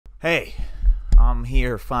Hey, I'm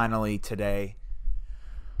here finally today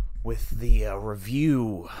with the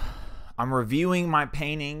review. I'm reviewing my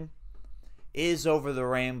painting, Is Over the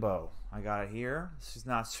Rainbow. I got it here. This is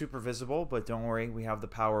not super visible, but don't worry, we have the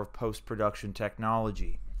power of post-production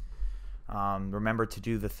technology. Remember to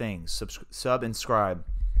do the things. Sub and scribe.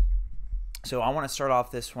 So I want to start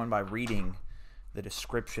off this one by reading the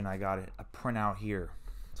description. I got a printout here.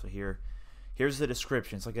 So here's the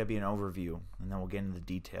description. It's like that'd be an overview, and then we'll get into the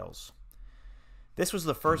details. This was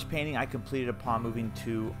the first painting I completed upon moving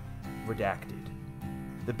to Redacted.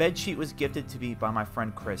 The bedsheet was gifted to me by my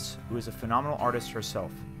friend Chris, who is a phenomenal artist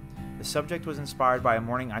herself. The subject was inspired by a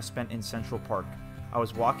morning I spent in Central Park. I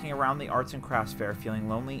was walking around the arts and crafts fair feeling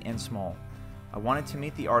lonely and small. I wanted to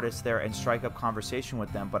meet the artists there and strike up conversation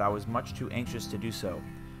with them, but I was much too anxious to do so.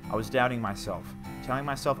 I was doubting myself, telling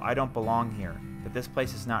myself I don't belong here, that this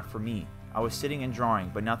place is not for me. I was sitting and drawing,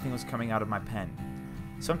 but nothing was coming out of my pen.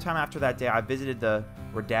 Sometime after that day, I visited the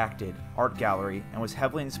Redacted art gallery and was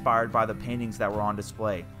heavily inspired by the paintings that were on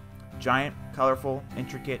display. Giant, colorful,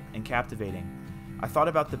 intricate, and captivating. I thought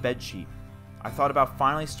about the bedsheet. I thought about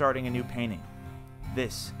finally starting a new painting.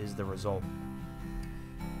 This is the result.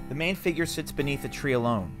 The main figure sits beneath a tree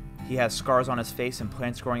alone. He has scars on his face and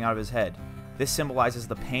plants growing out of his head. This symbolizes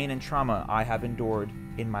the pain and trauma I have endured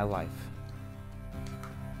in my life,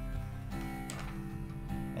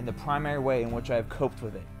 and the primary way in which I have coped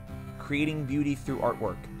with it, creating beauty through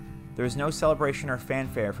artwork. There is no celebration or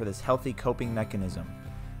fanfare for this healthy coping mechanism.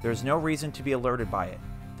 There is no reason to be alerted by it.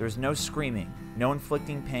 There is no screaming, no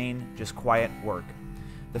inflicting pain, just quiet work.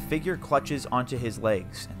 The figure clutches onto his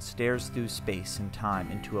legs and stares through space and time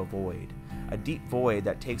into a void, a deep void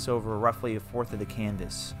that takes over roughly a fourth of the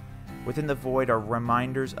canvas. Within the void are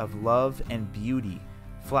reminders of love and beauty,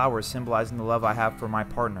 flowers symbolizing the love I have for my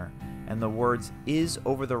partner, and the words "is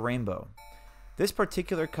over the rainbow." This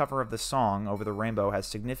particular cover of the song Over the Rainbow has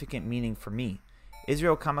significant meaning for me.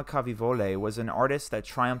 Israel Kamakawiwo'ole was an artist that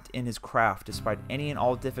triumphed in his craft despite any and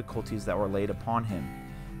all difficulties that were laid upon him.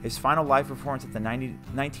 His final live performance at the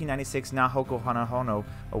 1996 Na Hoko Hana Hono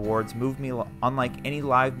Awards moved me unlike any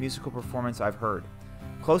live musical performance I've heard.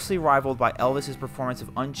 Closely rivaled by Elvis's performance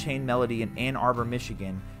of Unchained Melody in Ann Arbor,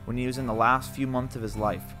 Michigan, when he was in the last few months of his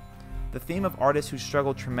life. The theme of artists who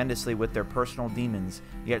struggle tremendously with their personal demons,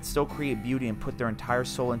 yet still create beauty and put their entire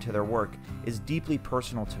soul into their work, is deeply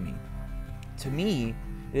personal to me. To me,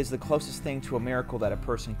 it is the closest thing to a miracle that a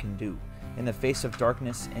person can do, in the face of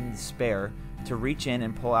darkness and despair, to reach in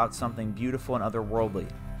and pull out something beautiful and otherworldly.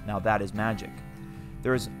 Now that is magic.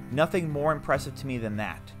 There is nothing more impressive to me than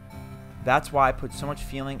that. That's why I put so much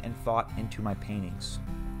feeling and thought into my paintings.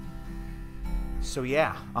 So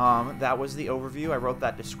yeah, that was the overview. I wrote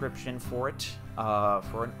that description for it,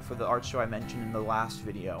 for the art show I mentioned in the last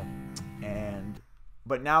video.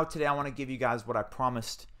 But now today I want to give you guys what I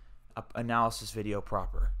promised, an analysis video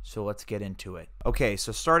proper. So let's get into it. Okay,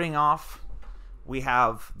 so starting off, we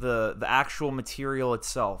have the actual material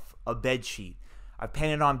itself, a bed sheet. I've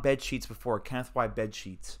painted on bed sheets before, Kenneth White bed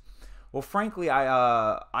sheets. Well, frankly,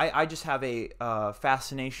 I just have a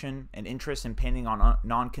fascination and interest in painting on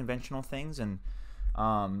non-conventional things, and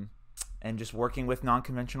just working with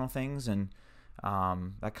non-conventional things, and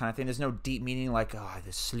that kind of thing. There's no deep meaning like, oh,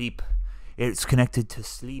 the sleep, it's connected to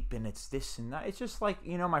sleep, and it's this and that. It's just like,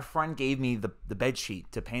 you know, my friend gave me the bed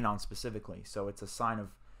sheet to paint on specifically, so it's a sign of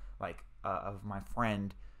like of my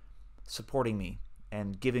friend supporting me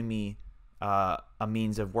and giving me a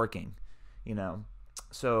means of working, you know.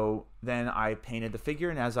 So then I painted the figure,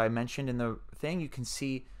 and as I mentioned in the thing, you can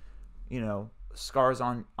see, you know, scars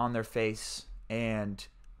on their face and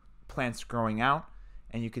plants growing out,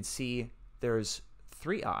 and you can see there's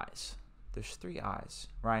three eyes. There's three eyes,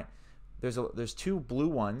 right? There's two blue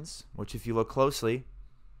ones, which if you look closely,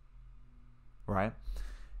 right,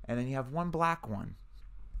 and then you have one black one.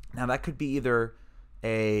 Now that could be either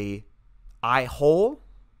a eye hole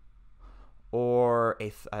or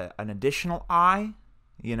an additional eye.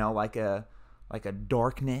 You know, like a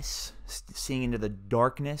darkness, seeing into the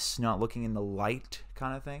darkness, not looking in the light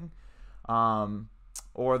kind of thing.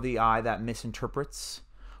 Or the eye that misinterprets,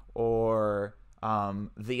 or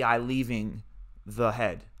the eye leaving the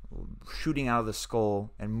head, shooting out of the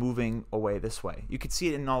skull and moving away this way. You could see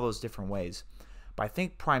it in all those different ways. But I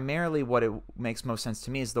think primarily what it makes most sense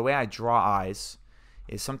to me is the way I draw eyes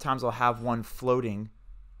is sometimes I'll have one floating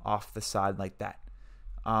off the side like that.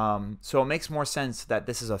 So it makes more sense that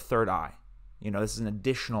this is a third eye. You know, this is an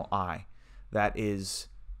additional eye that is,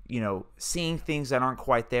 you know, seeing things that aren't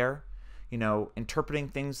quite there, you know, interpreting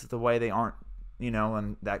things the way they aren't, you know,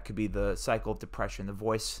 and that could be the cycle of depression, the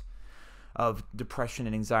voice of depression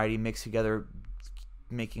and anxiety mixed together,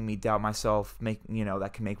 making me doubt myself,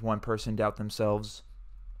 that can make one person doubt themselves,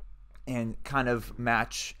 and kind of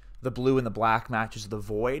match the blue and the black matches the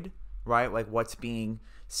void, right? Like what's being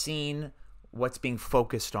seen, what's being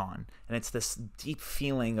focused on. And it's this deep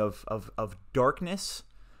feeling of darkness,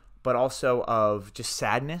 but also of just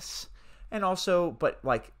sadness. And also, but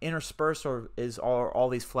like interspersed is all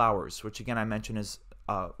these flowers, which again I mentioned is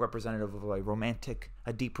representative of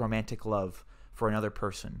a deep romantic love for another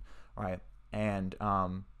person, right? And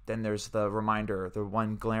then there's the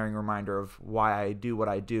one glaring reminder of why I do what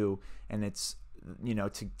I do, and it's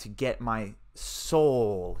to get my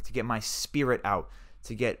soul, to get my spirit out,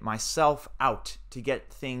 to get myself out, to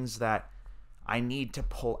get things that I need to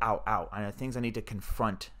pull out, and things I need to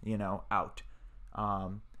confront, out,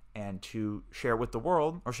 and to share with the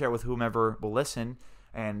world or share with whomever will listen,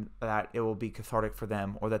 and that it will be cathartic for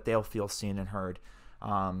them, or that they'll feel seen and heard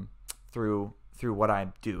through what I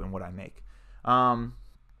do and what I make.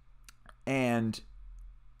 And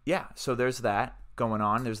yeah, so there's that going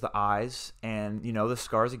on. There's the eyes and, the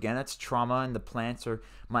scars. Again, that's trauma, and the plants are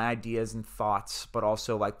my ideas and thoughts, but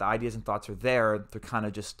also like the ideas and thoughts are there. They're kind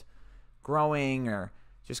of just growing or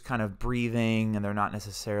just kind of breathing, and they're not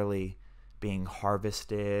necessarily being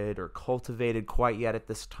harvested or cultivated quite yet at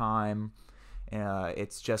this time.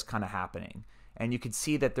 It's just kind of happening. And you can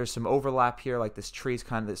see that there's some overlap here, like this tree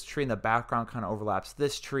in the background kind of overlaps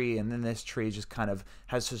this tree, and then this tree just kind of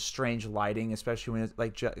has this strange lighting, especially when it's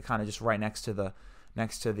like kind of just right next to the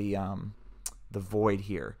void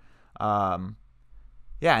here. And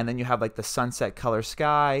then you have like the sunset color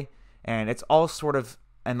sky, and it's all sort of,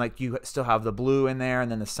 and like you still have the blue in there, and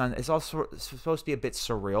then the sun. It's also supposed to be a bit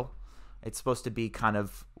surreal. It's supposed to be kind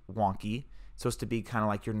of wonky. It's supposed to be kind of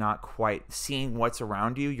like you're not quite seeing what's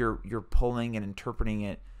around you. You're pulling and interpreting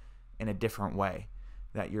it in a different way.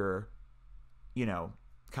 That you're,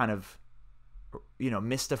 kind of,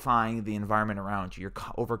 mystifying the environment around you. You're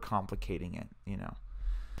overcomplicating it,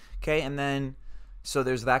 Okay, and then so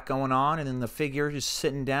there's that going on, and then the figure is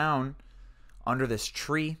sitting down under this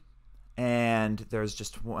tree, and there's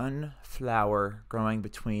just one flower growing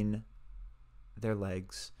between their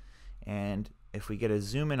legs, and if we get a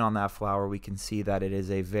zoom in on that flower, we can see that it is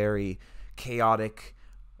a very chaotic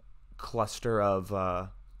cluster of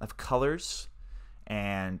colors,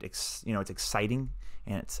 and it's exciting,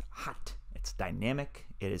 and it's hot, it's dynamic,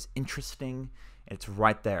 it is interesting, it's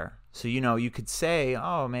right there. So you could say,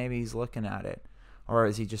 oh, maybe he's looking at it, or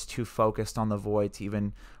is he just too focused on the void to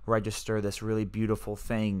even register this really beautiful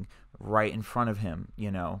thing right in front of him,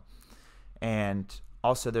 And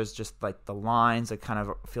also, there's just like the lines that kind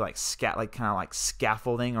of feel like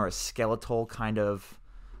scaffolding or a skeletal kind of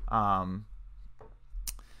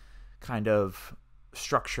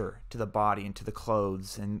structure to the body and to the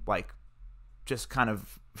clothes, and like just kind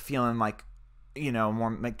of feeling like more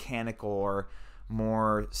mechanical or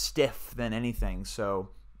more stiff than anything. So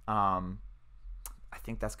I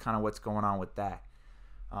think that's kind of what's going on with that.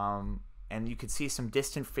 And you could see some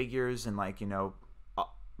distant figures and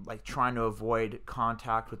like trying to avoid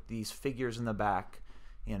contact with these figures in the back,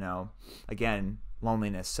 again,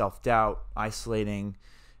 loneliness, self-doubt, isolating,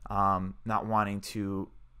 not wanting to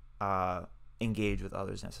engage with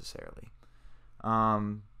others necessarily.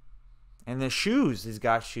 And the shoes, he's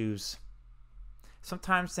got shoes.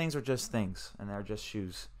 Sometimes things are just things, and they're just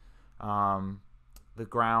shoes. The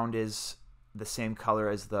ground is the same color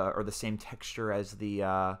as or the same texture as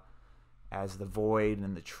the void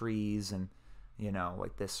and the trees, and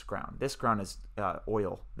like this ground. This ground is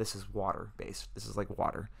oil. This is water based. This is like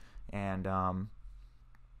water, and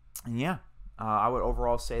yeah, I would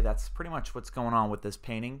overall say that's pretty much what's going on with this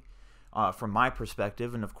painting from my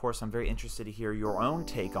perspective. And of course, I'm very interested to hear your own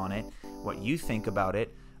take on it, what you think about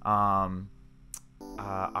it.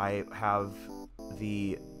 I have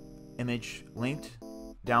the image linked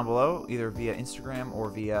down below, either via Instagram or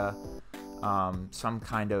via some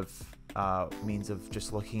kind of means of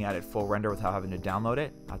just looking at it full render without having to download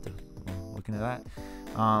it. I'll have to look into that.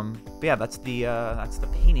 But yeah, that's the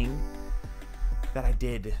painting that I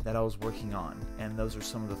did, that I was working on, and those are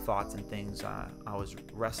some of the thoughts and things I was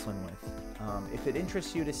wrestling with. If it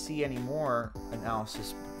interests you to see any more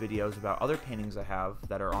analysis videos about other paintings I have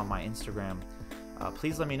that are on my Instagram,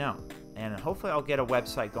 please let me know. And hopefully I'll get a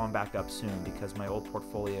website going back up soon, because my old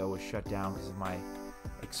portfolio was shut down because of my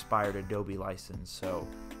expired Adobe license. So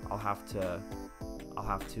I'll have to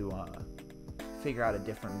figure out a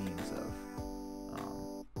different means of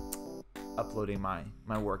uploading my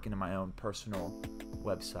work into my own personal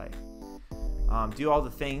website. Do all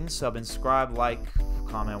the things: subscribe, like,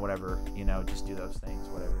 comment, whatever, just do those things,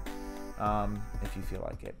 whatever, if you feel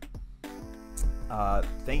like it.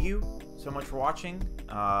 Thank you so much for watching.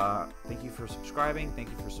 Thank you for subscribing. Thank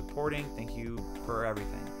you for supporting. Thank you for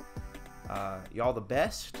everything. Y'all the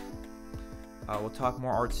best. We'll talk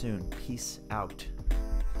more art soon. Peace out.